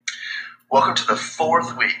Welcome to the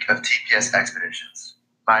fourth week of TPS Expeditions.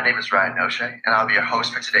 My name is Ryan Noche, and I'll be your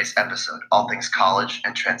host for today's episode, all things college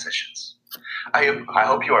and transitions. I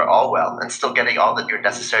hope you are all well and still getting all that your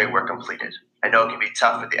necessary work completed. I know it can be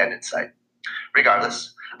tough with the end in sight.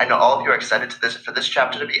 Regardless, I know all of you are excited for this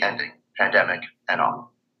chapter to be ending, pandemic and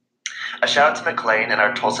all. A shout out to McLean and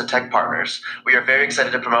our Tulsa Tech partners. We are very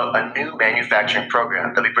excited to promote a new manufacturing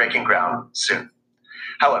program that will be breaking ground soon.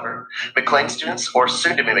 However, McLean students, or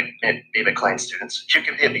soon to be McLean students, you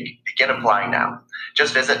can begin applying now.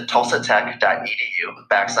 Just visit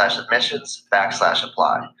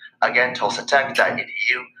tulsatech.edu/admissions/apply. Again,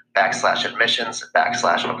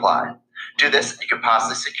 tulsatech.edu/admissions/apply. Do this and you can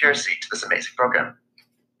possibly secure a seat to this amazing program.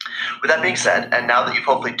 With that being said, and now that you've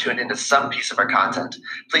hopefully tuned into some piece of our content,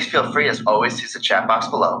 please feel free as always to use the chat box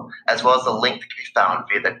below, as well as the link that can be found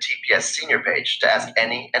via the TPS senior page to ask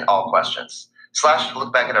any and all questions. /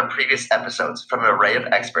 look back at our previous episodes from an array of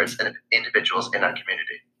experts and individuals in our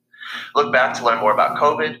community. Look back to learn more about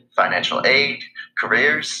COVID, financial aid,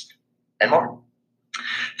 careers, and more.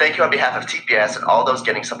 Thank you on behalf of TPS and all those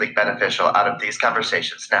getting something beneficial out of these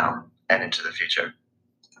conversations now and into the future.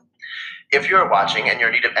 If you are watching and you're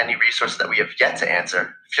in need of any resources that we have yet to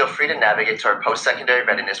answer, feel free to navigate to our post-secondary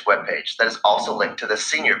readiness webpage that is also linked to the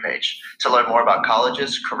senior page to learn more about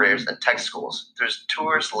colleges, careers, and tech schools. There's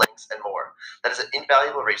tours, links, and more. That is an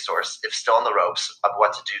invaluable resource if still on the ropes of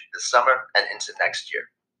what to do this summer and into next year.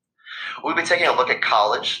 We'll be taking a look at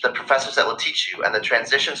college, the professors that will teach you, and the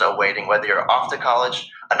transitions awaiting whether you're off to college,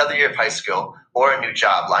 another year of high school, or a new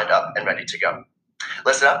job lined up and ready to go.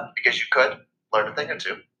 Listen up, because you could learn a thing or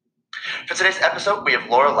two. For today's episode, we have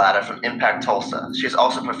Laura Latta from Impact Tulsa. She is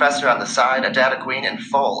also a professor on the side, a data queen, and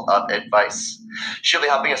full of advice. She'll be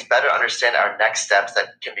helping us better understand our next steps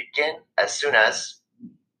that can begin as soon as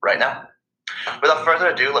right now. Without further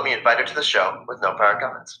ado, let me invite her to the show with no prior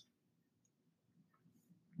comments.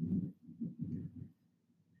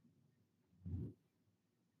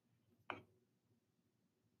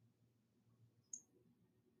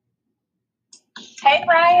 Hey,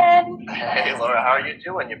 Ryan. Hey, Laura, how are you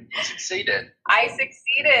doing? You succeeded. I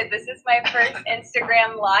succeeded. This is my first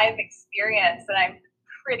Instagram Live experience, and I'm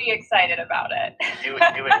pretty excited about it. You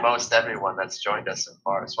and most everyone that's joined us so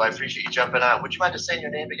far. So I appreciate you jumping on. Would you mind just saying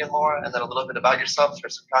your name again, Laura, and then a little bit about yourself for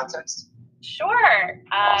some context? Sure.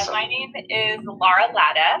 Awesome. My name is Laura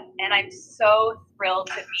Latta, and I'm so thrilled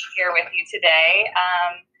to be here with you today.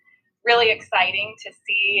 Really exciting to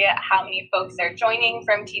see how many folks are joining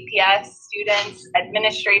from TPS, students,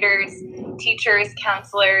 administrators, teachers,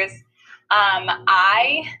 counselors. I'm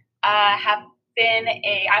a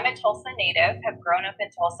Tulsa native, have grown up in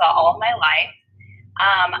Tulsa all my life.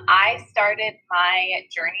 I started my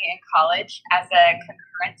journey in college as a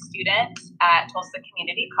concurrent student at Tulsa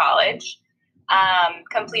Community College.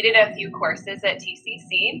 Completed a few courses at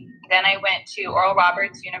TCC. Then I went to Oral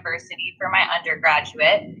Roberts University for my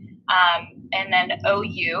undergraduate. And then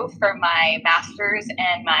OU for my master's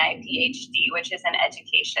and my PhD, which is in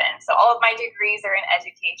education. So all of my degrees are in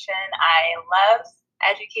education. I love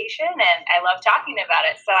education and I love talking about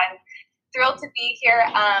it. So I'm thrilled to be here.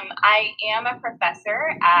 I am a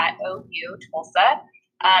professor at OU Tulsa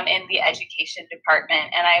in the education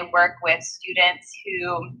department, and I work with students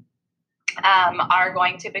who are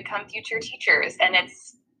going to become future teachers, and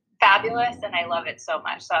it's fabulous and I love it so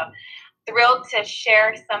much. So thrilled to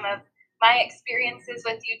share some of my experiences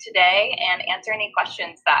with you today and answer any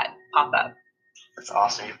questions that pop up. That's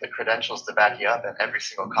awesome. You have the credentials to back you up at every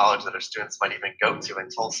single college that our students might even go to in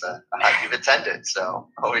Tulsa. You've attended, so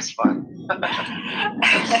always fun.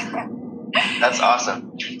 That's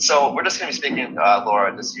awesome. So we're just going to be speaking,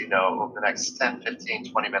 Laura, just so you know, over the next 10, 15,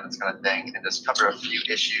 20 minutes kind of thing, and just cover a few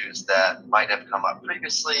issues that might have come up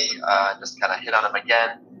previously, just kind of hit on them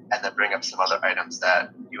again, and then bring up some other items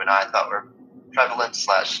that you and I thought were prevalent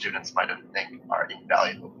 / students might think are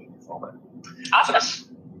invaluable moving forward. Awesome.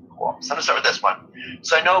 Cool. So I'm going to start with this one.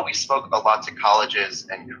 So I know we spoke a lot to colleges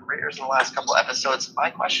and careers in the last couple of episodes. My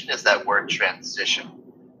question is that word transition.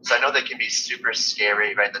 So I know that can be super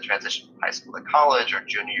scary, right? The transition from high school to college or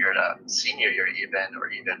junior year to senior year even, or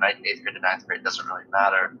even right, 8th grade to 9th grade, doesn't really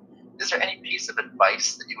matter. Is there any piece of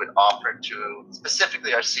advice that you would offer to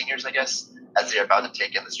specifically our seniors, I guess, as they're about to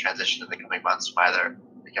take in this transition in the coming months from either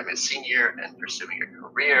becoming a senior and pursuing a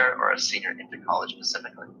career or a senior into college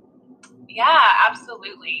specifically? Yeah,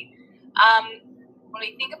 absolutely. When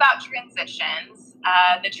we think about transitions,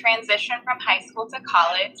 the transition from high school to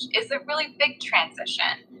college is a really big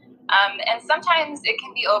transition. And sometimes it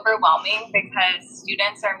can be overwhelming because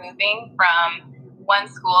students are moving from one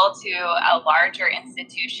school to a larger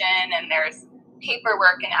institution, and there's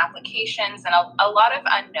paperwork and applications and a lot of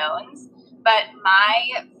unknowns. But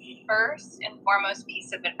my first and foremost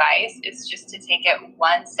piece of advice is just to take it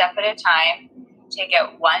one step at a time, take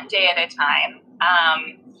it one day at a time.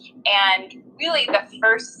 And really the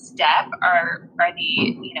first step are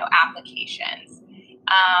the, applications.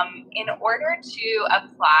 In order to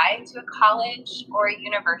apply to a college or a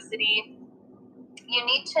university, you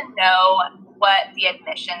need to know what the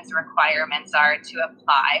admissions requirements are to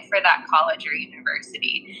apply for that college or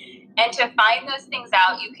university. And to find those things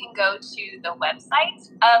out, you can go to the website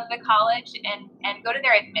of the college and go to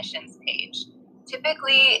their admissions page.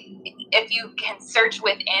 Typically, if you can search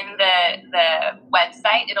within the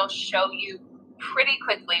website, it'll show you pretty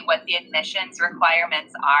quickly what the admissions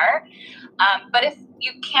requirements are. But if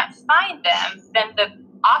you can't find them, then the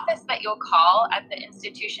office that you'll call at the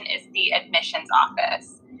institution is the admissions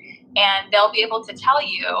office. And they'll be able to tell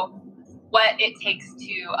you what it takes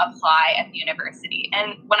to apply at the university.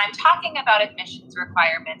 And when I'm talking about admissions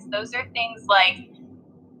requirements, those are things like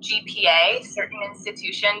GPA. Certain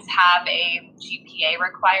institutions have a GPA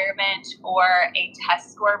requirement or a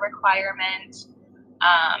test score requirement.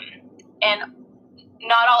 And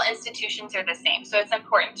not all institutions are the same. So it's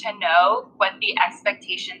important to know what the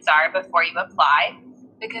expectations are before you apply,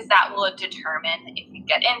 because that will determine if you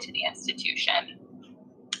get into the institution.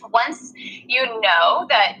 Once you know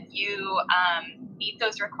that you meet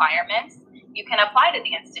those requirements, you can apply to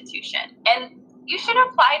the institution. And you should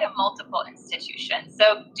apply to multiple institutions.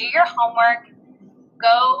 So do your homework, go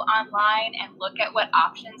online and look at what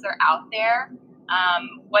options are out there.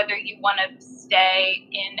 Whether you want to stay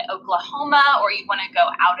in Oklahoma or you want to go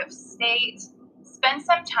out of state, spend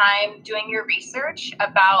some time doing your research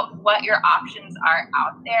about what your options are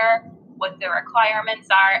out there, what the requirements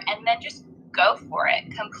are, and then just go for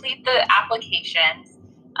it. Complete the applications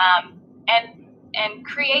and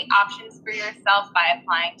create options for yourself by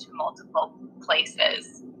applying to multiple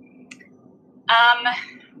places.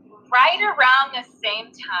 Right around the same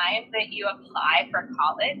time that you apply for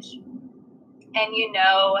college, and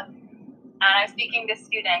I'm speaking to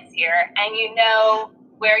students here, and you know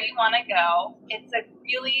where you want to go, it's a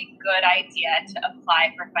really good idea to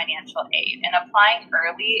apply for financial aid. And applying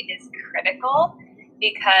early is critical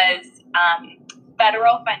because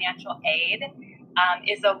federal financial aid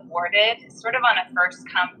is awarded sort of on a first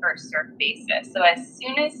come, first served basis. So as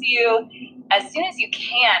soon as you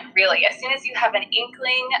can, really, as soon as you have an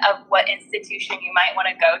inkling of what institution you might want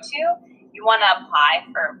to go to, you want to apply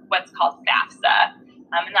for what's called FAFSA,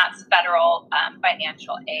 and that's federal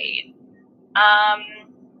financial aid.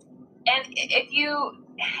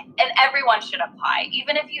 And everyone should apply,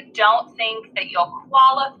 even if you don't think that you'll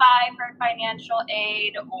qualify for financial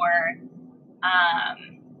aid, or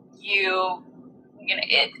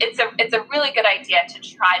it's a really good idea to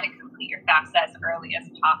try to complete your FAFSA as early as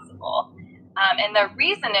possible. And the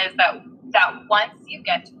reason is that once you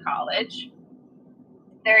get to college,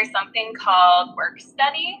 there is something called work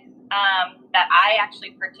study that I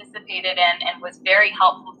actually participated in and was very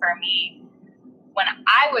helpful for me. When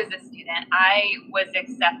I was a student, I was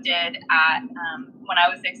accepted at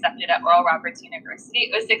Oral Roberts University.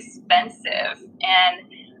 It was expensive, and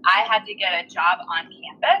I had to get a job on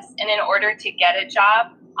campus. And in order to get a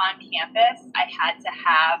job on campus, I had to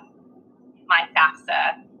have my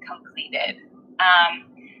FAFSA completed.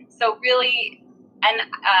 So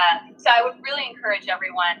I would really encourage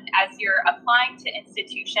everyone, as you're applying to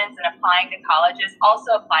institutions and applying to colleges,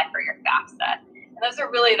 also apply for your FAFSA. And those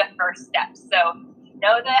are really the first steps. So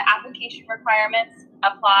know the application requirements,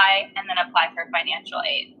 apply, and then apply for financial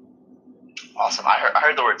aid. Awesome. I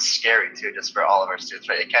heard the word scary too, just for all of our students,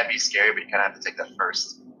 right? It can be scary, but you kind of have to take that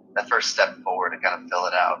first step forward and kind of fill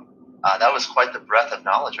it out. That was quite the breadth of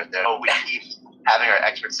knowledge right there. We keep having our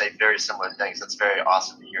experts say very similar things. That's very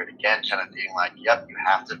awesome to hear it again, kind of being like, yep, you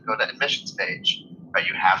have to go to admissions page, right?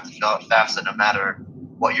 You have to fill out FAFSA no matter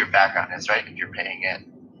what your background is, right? If you're paying it,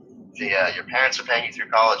 your parents are paying you through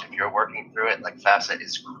college, if you're working through it, like FAFSA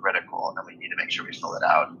is critical, and we need to make sure we fill it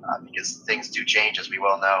out because things do change, as we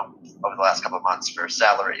well know, over the last couple of months for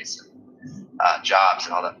salaries and jobs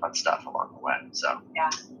and all that fun stuff along the way. So, yeah.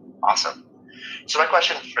 Awesome. So my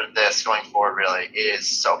question for this going forward really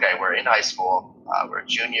is, okay, we're in high school, we're a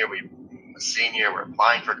junior, we're a senior, we're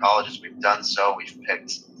applying for colleges, we've done so, we've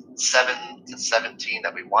picked 7 to 17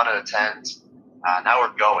 that we want to attend, now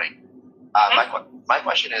we're going. My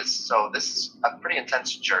question is, so this is a pretty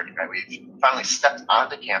intense journey, right? We've finally stepped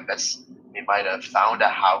onto campus, we might have found a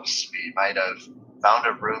house, we might have found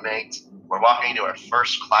a roommate, we're walking into our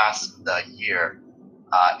first class of the year,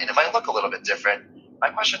 and it might look a little bit different. My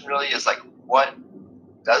question really is, like, what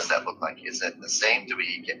does that look like? Is it the same? Do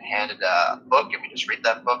we get handed a book and we just read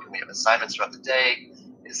that book and we have assignments throughout the day?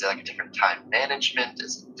 Is there like a different time management?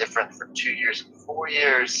 Is it different for 2 years and 4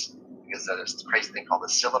 years? Because there's this crazy thing called the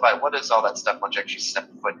syllabi. What is all that stuff once you actually step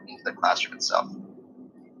foot into the classroom itself?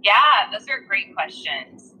 Yeah, those are great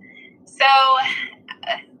questions. So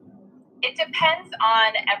it depends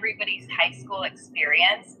on everybody's high school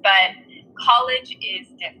experience, but college is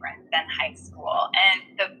different than high school.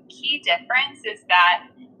 And the key difference is that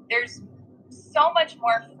there's so much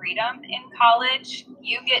more freedom in college.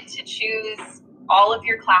 You get to choose all of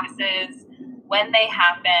your classes, when they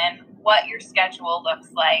happen, what your schedule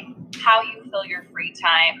looks like, how you fill your free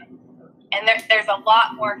time. And there's a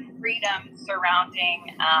lot more freedom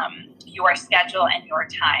surrounding your schedule and your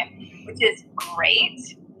time, which is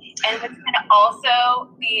great. And which can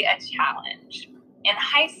also be a challenge. In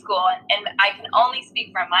high school, and I can only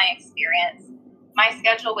speak from my experience, my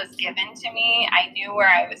schedule was given to me. I knew where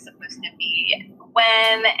I was supposed to be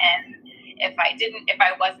when, and if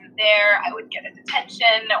I wasn't there, I would get a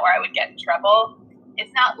detention or I would get in trouble.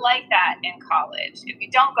 It's not like that in college. If you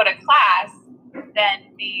don't go to class,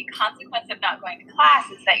 then the consequence of not going to class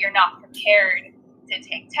is that you're not prepared to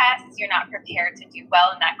take tests, you're not prepared to do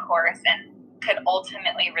well in that course, and could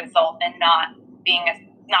ultimately result in not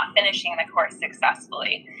finishing the course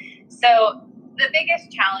successfully. So the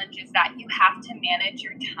biggest challenge is that you have to manage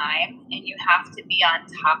your time and you have to be on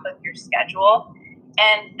top of your schedule.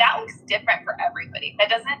 And that looks different for everybody. That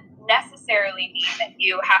doesn't necessarily mean that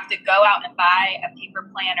you have to go out and buy a paper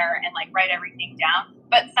planner and write everything down.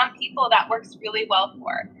 But some people that works really well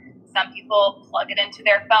for. Some people plug it into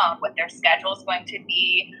their phone, what their schedule is going to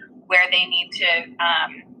be, where they need to,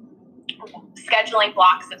 scheduling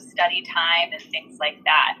blocks of study time and things like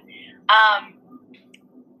that.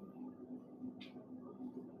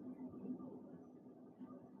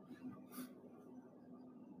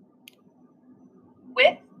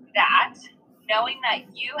 With that, knowing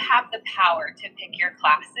that you have the power to pick your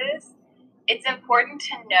classes, it's important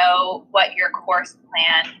to know what your course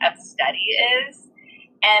plan of study is.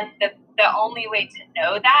 And the only way to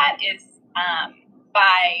know that is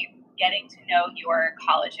by getting to know your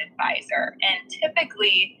college advisor. And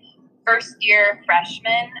typically, first year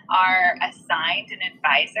freshmen are assigned an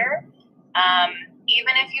advisor.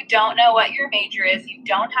 Even if you don't know what your major is, you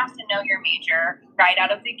don't have to know your major right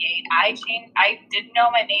out of the gate. I didn't know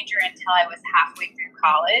my major until I was halfway through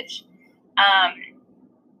college.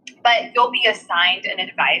 But you'll be assigned an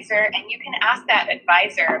advisor, and you can ask that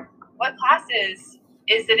advisor, what classes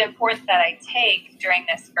is it important that I take during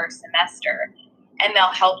this first semester? And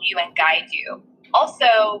they'll help you and guide you.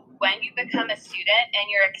 Also, when you become a student and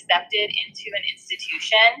you're accepted into an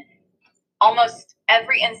institution, almost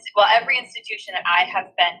every institution that I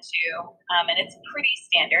have been to, and it's pretty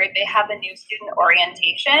standard, they have a new student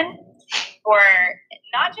orientation for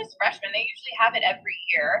not just freshmen. They usually have it every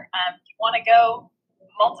year. If you want to go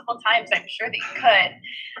multiple times, I'm sure that you could.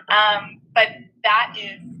 But that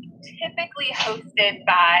is typically hosted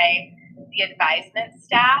by the advisement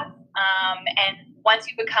staff. And once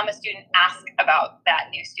you become a student, ask about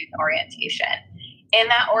that new student orientation. In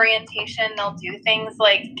that orientation, they'll do things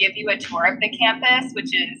like give you a tour of the campus,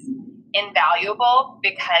 which is invaluable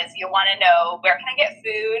because you want to know, where can I get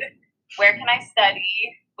food? Where can I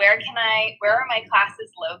study? Where are my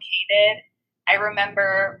classes located? I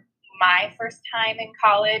remember my first time in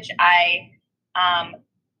college, I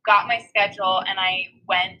got my schedule and I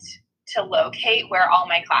went to locate where all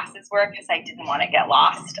my classes were because I didn't want to get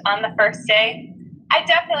lost on the first day. I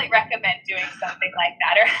definitely recommend doing something like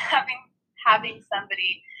that, or having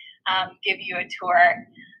somebody give you a tour.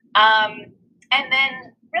 And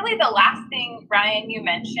then really the last thing, Ryan, you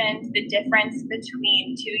mentioned the difference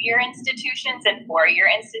between 2-year institutions and 4-year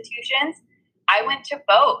institutions. I went to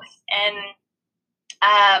both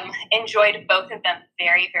and enjoyed both of them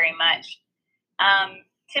very, very much.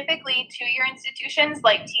 Typically, 2-year institutions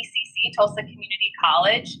like TCC, Tulsa Community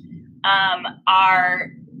College,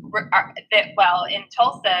 in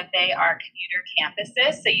Tulsa, they are commuter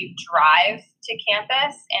campuses. So you drive to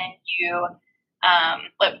campus and you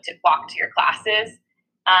walk to your classes.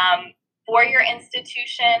 4-year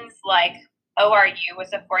institutions like ORU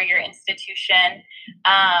was a 4-year institution.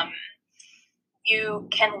 You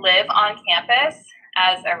can live on campus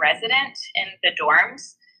as a resident in the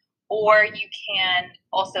dorms, or you can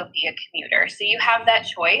also be a commuter. So you have that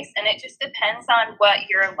choice, and it just depends on what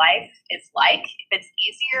your life is like. If it's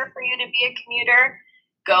easier for you to be a commuter,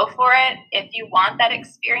 go for it. If you want that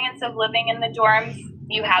experience of living in the dorms,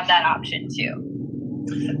 you have that option too.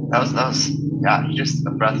 That was just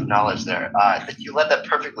a breath of knowledge there. I think you led that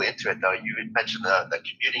perfectly into it, though. You had mentioned the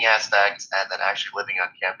commuting aspect and then actually living on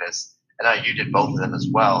campus. And you did both of them as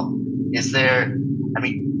well. Is there,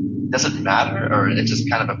 does it matter, or it's just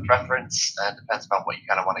kind of a preference and depends on what you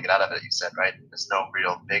kind of want to get out of it? You said, right? There's no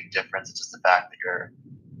real big difference. It's just the fact that you're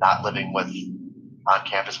not living on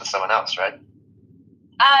campus with someone else, right?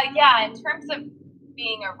 Yeah, in terms of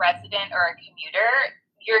being a resident or a commuter,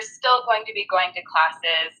 you're still going to be going to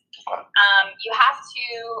classes. You have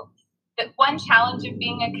to, the one challenge of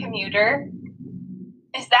being a commuter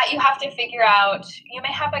is that you have to figure out, you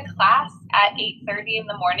may have a class at 8:30 in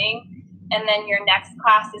the morning, and then your next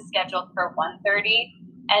class is scheduled for 1:30,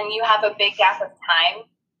 and you have a big gap of time.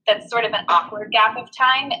 That's sort of an awkward gap of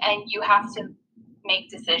time, and you have to make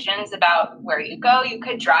decisions about where you go. You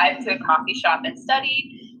could drive to a coffee shop and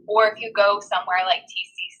study, or if you go somewhere like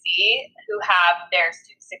TCC, who have their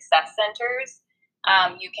student success centers,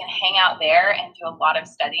 you can hang out there and do a lot of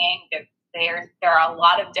studying. There are a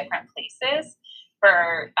lot of different places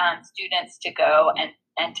for students to go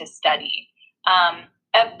and to study.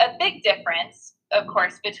 A big difference, of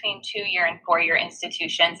course, between 2-year and 4-year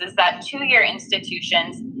institutions is that 2-year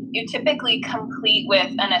institutions you typically complete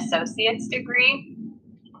with an associate's degree,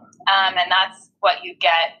 and that's what you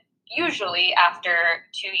get usually after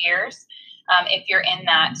 2 years if you're in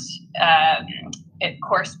that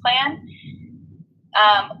course plan.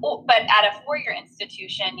 But at a 4-year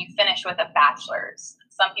institution, you finish with a bachelor's.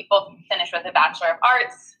 Some people finish with a Bachelor of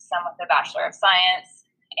Arts, some with a Bachelor of Science.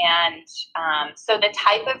 And so the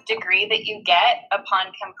type of degree that you get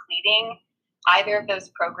upon completing either of those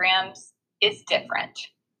programs is different.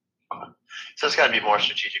 So it's got to be more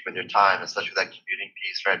strategic with your time, especially with that commuting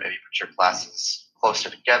piece, right? Maybe put your classes closer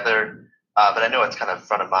together. But I know it's kind of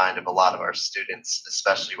front of mind of a lot of our students,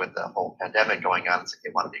 especially with the whole pandemic going on. It's like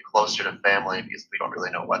they want to be closer to family because we don't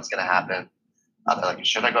really know what's going to happen. They're like,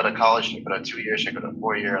 should I go to college? Should I go to 2 years? Should I go to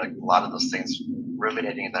 4 year? Like a lot of those things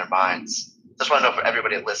ruminating in their minds. Just want to know for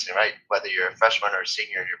everybody listening, right? Whether you're a freshman or a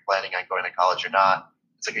senior, and you're planning on going to college or not,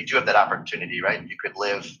 it's like you do have that opportunity, right? You could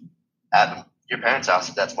live at your parents' house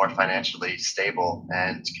if that's more financially stable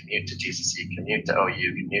and commute to GCC, commute to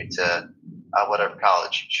OU, commute to whatever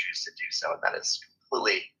college you choose to do so. And that is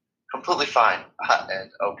completely fine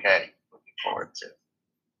and okay. Looking forward to.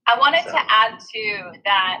 I wanted to add to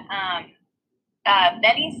that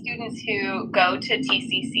many students who go to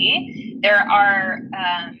TCC, there are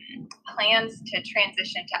plans to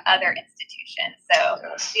transition to other institutions. So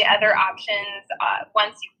yes. The other options,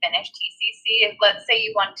 once you finish TCC, if let's say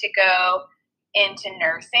you want to go into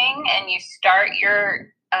nursing and you start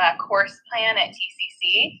your course plan at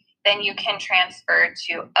TCC, then you can transfer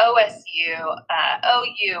to OSU,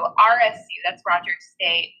 OU, RSU, that's Rogers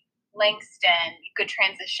State, Langston. You could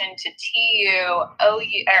transition to TU,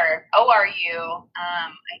 OU, or ORU.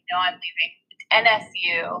 I know I'm leaving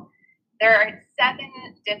NSU. There are 7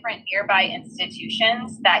 different nearby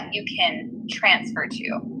institutions that you can transfer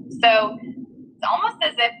to. So it's almost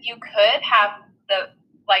as if you could have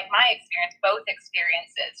like my experience, both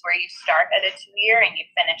experiences where you start at a 2-year and you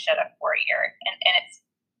finish at a 4-year. And it's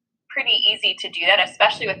pretty easy to do that,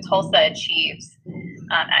 especially with Tulsa Achieves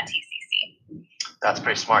at TCC. That's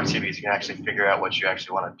pretty smart too, because you can actually figure out what you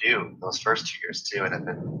actually want to do those first 2 years too. And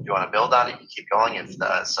if you want to build on it, you keep going. If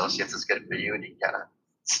the associates is good for you and you kind of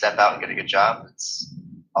step out and get a good job, it's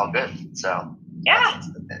all good. So yeah, that's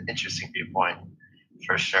an interesting viewpoint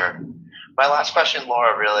for sure. My last question,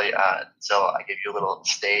 Laura, really, so I give you a little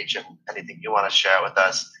stage and anything you want to share with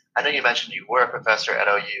us. I know you mentioned you were a professor at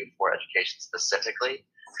OU for education specifically.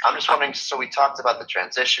 I'm just wondering, so we talked about the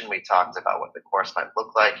transition, we talked about what the course might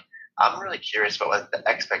look like. I'm really curious about what the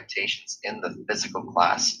expectations in the physical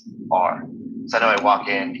class are. So I know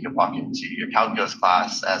you can walk into your calculus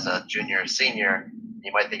class as a junior or senior, and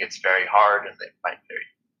you might think it's very hard and they might be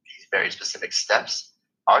very specific steps.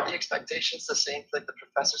 Are the expectations the same for like the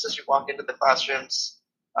professors as you walk into the classrooms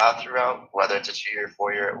throughout, whether it's a 2-year,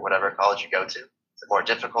 4-year, whatever college you go to? Is it more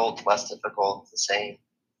difficult, less difficult, the same? Do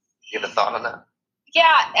you have a thought on that?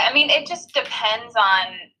 Yeah, I mean, it just depends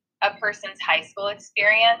on a person's high school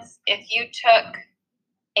experience. If you took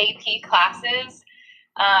AP classes,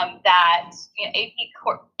 AP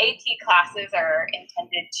classes are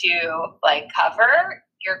intended to like cover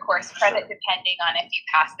your course credit depending on if you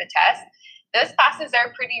pass the test. Those classes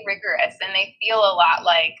are pretty rigorous and they feel a lot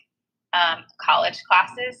like college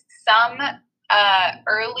classes. Some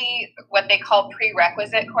early, what they call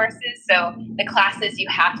prerequisite courses, so the classes you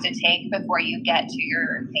have to take before you get to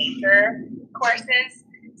your major courses.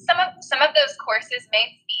 Some of those courses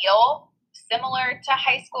may feel similar to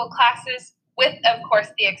high school classes, with, of course,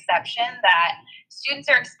 the exception that students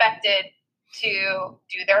are expected to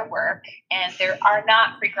do their work and there are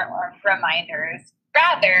not frequent reminders.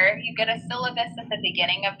 Rather, you get a syllabus at the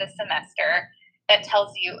beginning of the semester that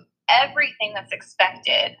tells you everything that's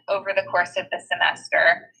expected over the course of the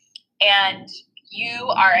semester. And you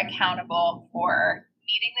are accountable for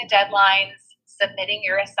meeting the deadlines, submitting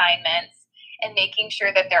your assignments, and making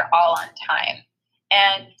sure that they're all on time.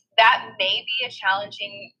 And that may be a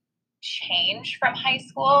challenging change from high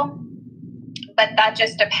school, but that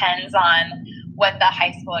just depends on what the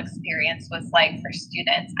high school experience was like for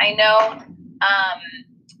students. I know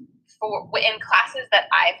in classes that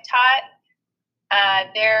I've taught,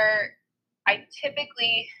 I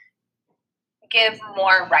typically give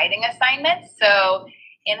more writing assignments. So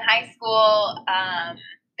in high school,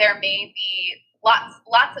 there may be lots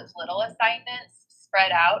of little assignments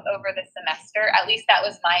spread out over the semester. At least that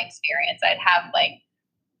was my experience. I'd have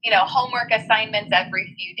homework assignments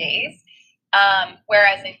every few days.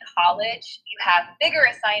 Whereas in college, you have bigger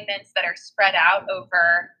assignments that are spread out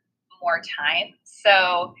over more time.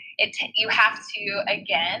 So you have to,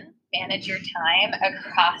 again, manage your time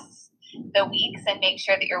across the weeks and make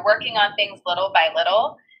sure that you're working on things little by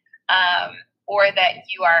little, or that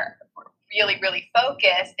you are really, really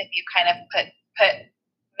focused if you kind of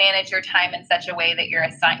manage your time in such a way that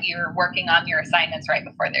you're working on your assignments right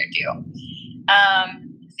before they're due.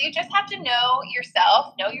 So you just have to know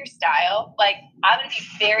yourself, know your style. Like, I'm going to be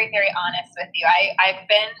very, very honest with you. I've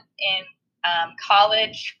been in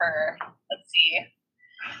college for,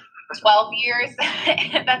 12 years.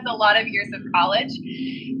 That's a lot of years of college.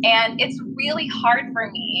 And it's really hard for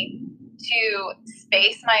me to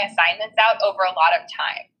space my assignments out over a lot of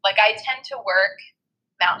time. Like, I tend to work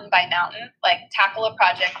mountain by mountain, like tackle a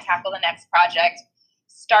project, tackle the next project,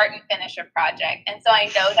 start and finish a project. And so I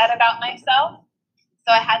know that about myself.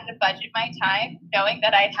 So I had to budget my time, knowing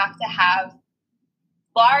that I'd have to have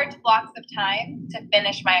large blocks of time to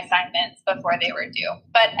finish my assignments before they were due.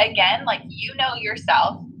 But again, like, you know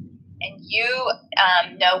yourself and you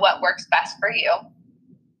know what works best for you.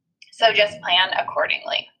 So just plan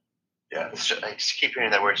accordingly. Yeah, I just keep hearing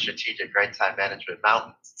that word strategic, right? Time management,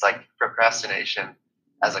 mountains. It's like procrastination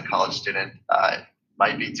as a college student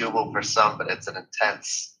might be doable for some, but it's an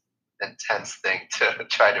intense thing to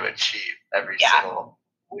try to achieve every single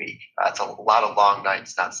week. It's a lot of long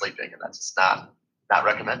nights not sleeping, and that's just not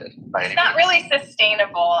recommended by any means. It's not really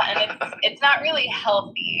sustainable, and it's not really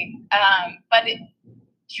healthy. But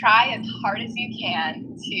try as hard as you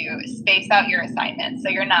can to space out your assignments so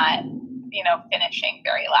you're not, finishing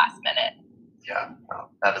very last minute. Yeah,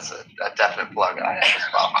 that is a definite plug I have as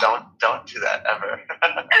well. Don't do that ever.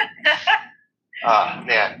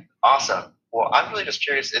 Man, awesome. Well, I'm really just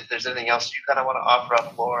curious if there's anything else you kind of want to offer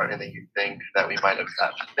up, Laura, anything you think that we might have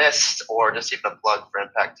missed, or just even a plug for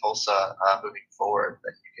Impact Tulsa moving forward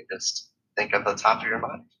that you can just think of the top of your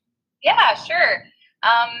mind. Yeah, sure.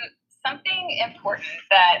 Something important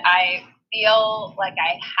that I feel like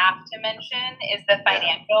I have to mention is the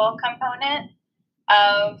financial component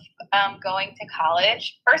of going to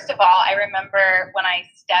college. First of all, I remember when I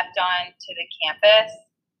stepped onto the campus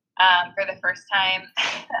for the first time,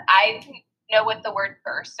 I didn't know what the word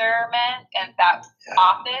bursar meant, and that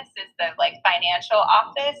office is the financial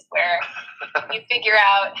office where you figure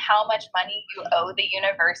out how much money you owe the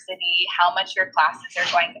university, how much your classes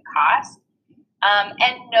are going to cost.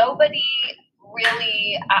 And nobody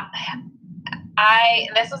really,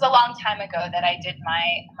 this was a long time ago that I did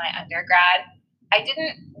my undergrad. I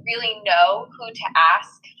didn't really know who to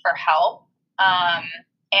ask for help.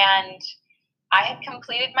 And I had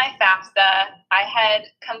completed my FAFSA. I had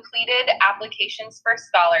completed applications for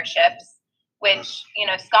scholarships, which,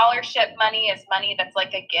 scholarship money is money that's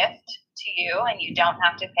like a gift to you and you don't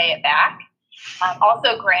have to pay it back.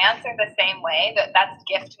 Also, grants are the same way. That's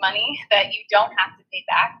gift money that you don't have to pay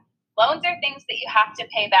back. Loans are things that you have to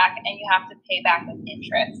pay back, and you have to pay back with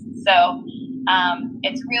interest. So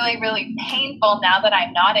it's really, really painful now that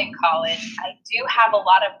I'm not in college. I do have a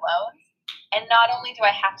lot of loans, and not only do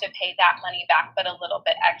I have to pay that money back, but a little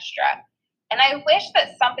bit extra. And I wish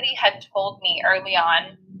that somebody had told me early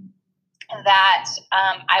on that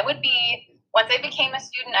I would be, once I became a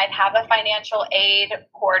student, I'd have a financial aid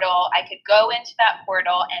portal. I could go into that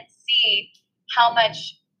portal and see how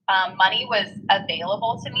much money was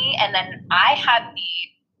available to me. And then I had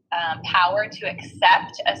the power to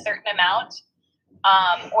accept a certain amount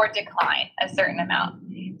or decline a certain amount.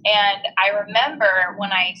 And I remember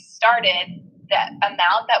when I started, the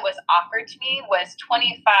amount that was offered to me was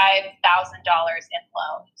 $25,000 in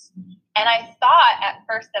loans. And I thought at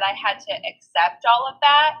first that I had to accept all of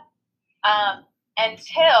that.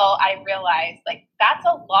 Until I realized, that's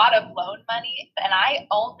a lot of loan money, and I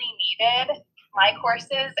only needed my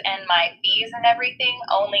courses and my fees and everything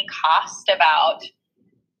only cost about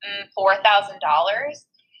 $4,000,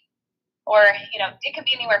 or, it could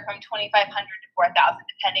be anywhere from 2,500 to 4,000,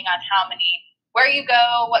 depending on where you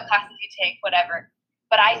go, what classes you take, whatever.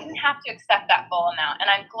 But I didn't have to accept that full amount. And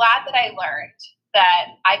I'm glad that I learned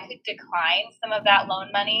that I could decline some of that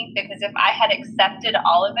loan money, because if I had accepted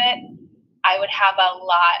all of it, I would have a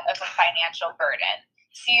lot of a financial burden.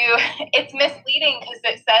 So it's misleading because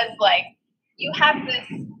it says like,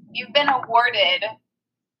 you've been awarded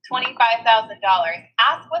 $25,000.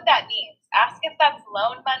 Ask what that means. Ask if that's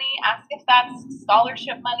loan money. Ask if that's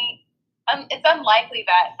scholarship money. It's unlikely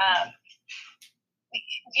that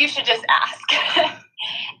you should just ask.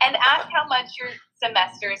 And ask how much your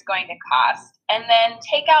semester is going to cost. And then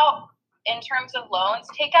take out, in terms of loans,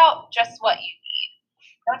 take out just what you need.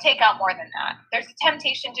 Don't take out more than that. There's a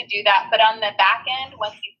temptation to do that, but on the back end,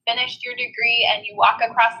 once you've finished your degree and you walk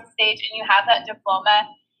across the stage and you have that diploma,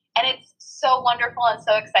 and it's so wonderful and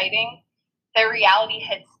so exciting, the reality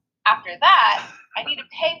hits after that. I need to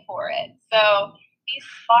pay for it. So be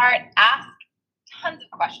smart, ask tons of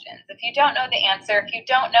questions. If you don't know the answer, if you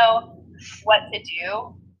don't know what to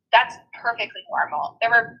do, that's perfectly normal.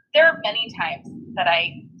 There were many times that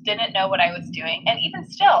I didn't know what I was doing, and even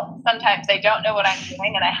still, sometimes I don't know what I'm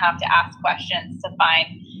doing, and I have to ask questions to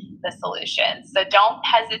find the solution. So don't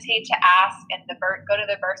hesitate to ask, and go to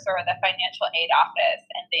the bursar or the financial aid office,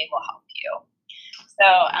 and they will help you. So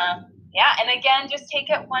and again, just take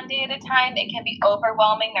it one day at a time. It can be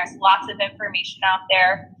overwhelming. There's lots of information out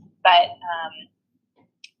there, but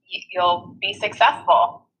you'll be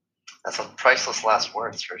successful. That's some priceless last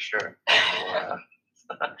words for sure.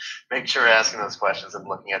 Make sure we're asking those questions and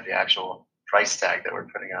looking at the actual price tag that we're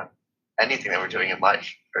putting on anything that we're doing in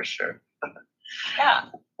life, for sure. Yeah.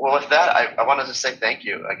 Well, with that, I wanted to say thank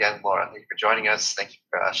you again, Laura. Thank you for joining us. Thank you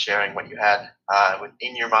for sharing what you had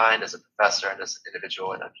within your mind as a professor and as an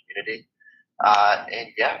individual in our community.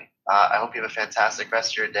 I hope you have a fantastic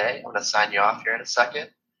rest of your day. I'm going to sign you off here in a second.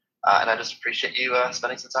 And I just appreciate you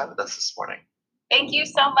spending some time with us this morning. Thank you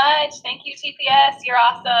so much. Thank you, TPS. You're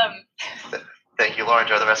awesome. Thank you, Laura.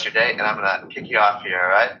 Enjoy the rest of your day. And I'm going to kick you off here, all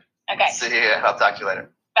right? Okay. See you. I'll talk to you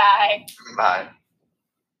later. Bye. Bye.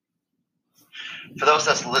 For those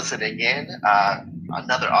that's listening in,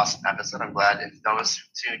 another awesome episode. I'm glad if those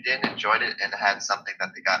who tuned in enjoyed it and had something that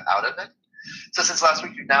they got out of it. So since last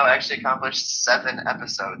week, we've now actually accomplished 7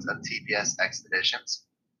 episodes of TPS Expeditions.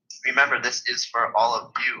 Remember, this is for all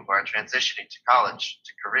of you who are transitioning to college,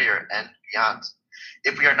 to career, and beyond.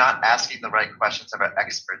 If we are not asking the right questions of our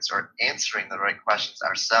experts or answering the right questions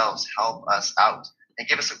ourselves, help us out and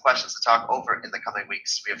give us some questions to talk over in the coming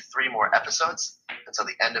weeks. We have 3 more episodes until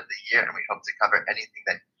the end of the year, and we hope to cover anything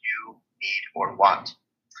that you need or want.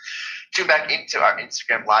 Tune back into our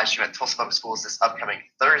Instagram live stream at Tulsa Public Schools this upcoming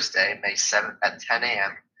Thursday, May 7th at 10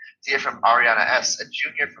 a.m. to hear from Ariana S., a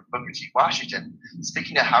junior from Booker T. Washington,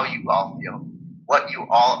 speaking to how you all feel, what you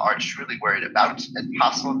all are truly worried about, and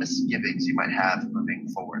possible misgivings you might have moving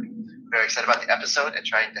forward. I'm very excited about the episode and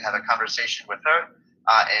trying to have a conversation with her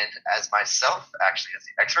and as myself, actually as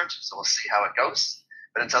the expert, so we'll see how it goes.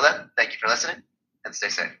 But until then, thank you for listening and stay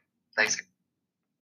safe. Thanks.